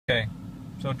Okay,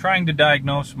 so trying to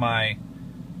diagnose my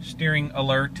steering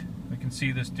alert. We can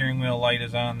see the steering wheel light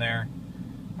is on there.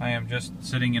 I am just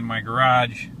sitting in my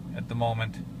garage at the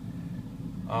moment.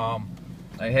 I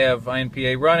have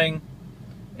INPA running,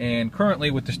 and currently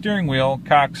with the steering wheel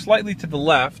cocked slightly to the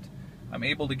left, I'm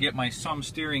able to get my sum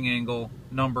steering angle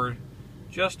number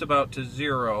just about to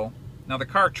 0. Now the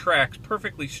car tracks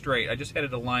perfectly straight. I just had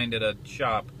it aligned at a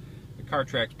shop. The car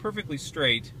tracks perfectly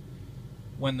straight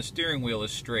when the steering wheel is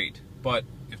straight, but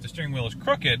if the steering wheel is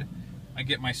crooked, I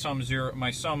get my sum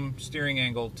steering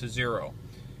angle to 0.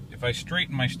 If I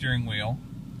straighten my steering wheel,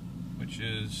 which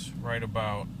is right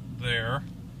about there,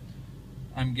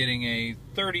 I'm getting a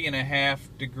 30.5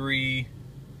 degree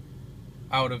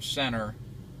out of center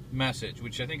message,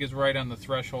 which I think is right on the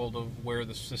threshold of where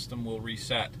the system will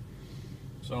reset.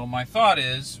 So my thought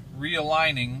is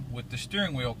realigning with the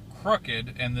steering wheel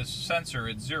crooked and this sensor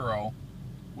at 0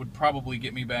 would probably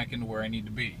get me back into where I need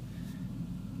to be.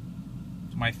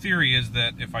 So my theory is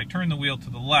that if I turn the wheel to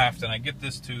the left and I get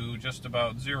this to just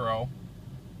about 0,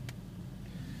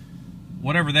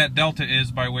 whatever that delta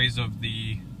is by ways of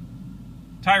the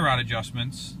tie rod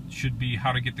adjustments should be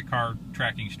how to get the car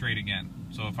tracking straight again.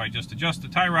 So if I just adjust the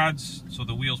tie rods so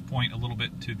the wheels point a little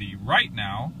bit to the right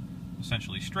now,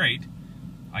 essentially straight,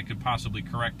 I could possibly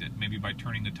correct it, maybe by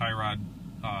turning the tie rod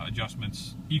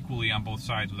adjustments equally on both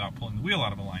sides without pulling the wheel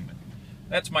out of alignment.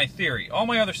 That's my theory. All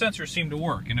my other sensors seem to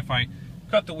work, and if I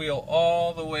cut the wheel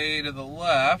all the way to the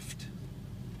left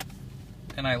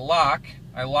and I lock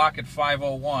at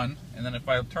 501, and then if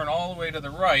I turn all the way to the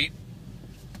right,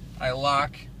 I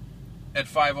lock at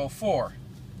 504.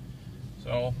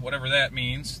 So whatever that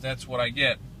means, that's what I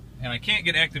get. And I can't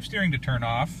get active steering to turn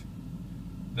off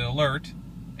the alert,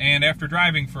 and after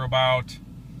driving for about,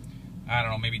 I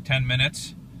don't know, maybe 10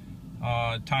 minutes,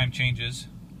 time changes.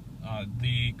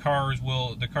 The car's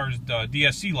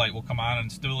DSC light will come on,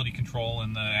 and stability control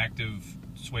and the active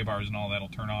sway bars and all that will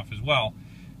turn off as well.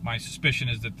 My suspicion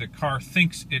is that the car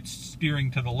thinks it's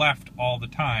steering to the left all the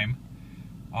time,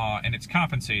 and it's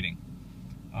compensating.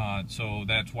 So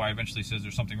that's why eventually says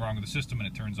there's something wrong with the system and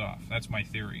it turns off. That's my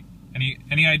theory.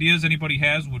 Any ideas anybody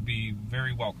has would be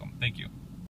very welcome. Thank you.